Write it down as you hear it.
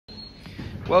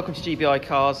Welcome to GBI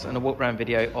Cars and a walk around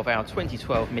video of our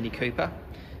 2012 Mini Cooper.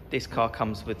 This car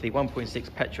comes with the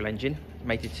 1.6 petrol engine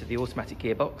mated to the automatic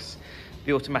gearbox.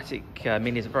 The automatic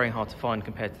Minis are very hard to find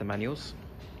compared to the manuals.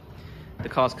 The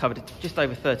car's covered just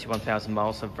over 31,000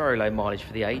 miles, so very low mileage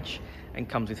for the age, and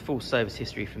comes with full service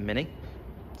history from Mini.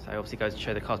 So obviously goes to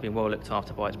show the car's been well looked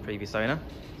after by its previous owner.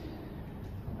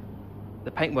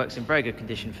 The paintwork's in very good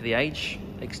condition for the age.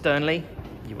 Externally,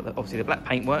 you've got obviously the black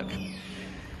paintwork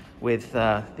with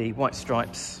the white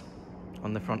stripes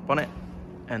on the front bonnet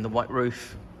and the white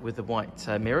roof with the white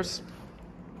mirrors.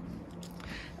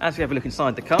 As we have a look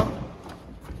inside the car,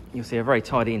 you'll see a very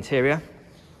tidy interior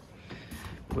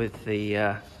with the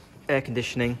air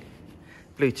conditioning,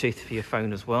 Bluetooth for your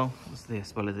phone as well as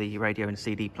the radio and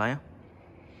CD player.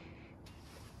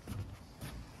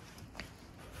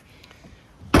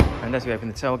 And as we open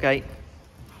the tailgate,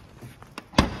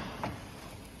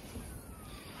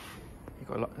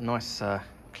 you've got a nice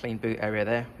clean boot area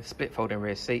there with split folding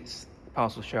rear seats,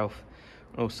 parcel shelf,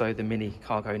 and also the Mini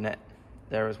cargo net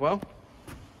there as well.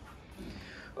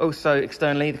 Also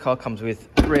externally, the car comes with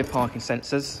rear parking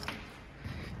sensors,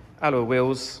 alloy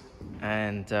wheels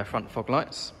and front fog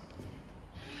lights.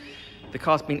 The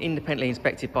car's been independently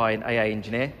inspected by an AA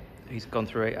engineer who's gone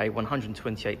through a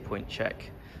 128-point check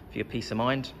for your peace of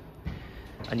mind.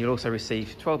 And you'll also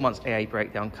receive 12 months AA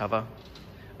breakdown cover,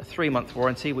 a 3-month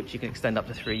warranty which you can extend up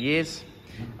to 3 years,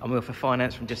 and we offer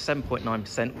finance from just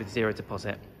 7.9% with zero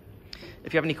deposit.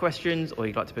 If you have any questions or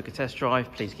you'd like to book a test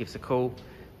drive, please give us a call.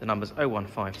 The number's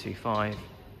 01525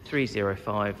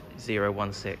 305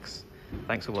 016.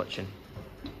 Thanks for watching.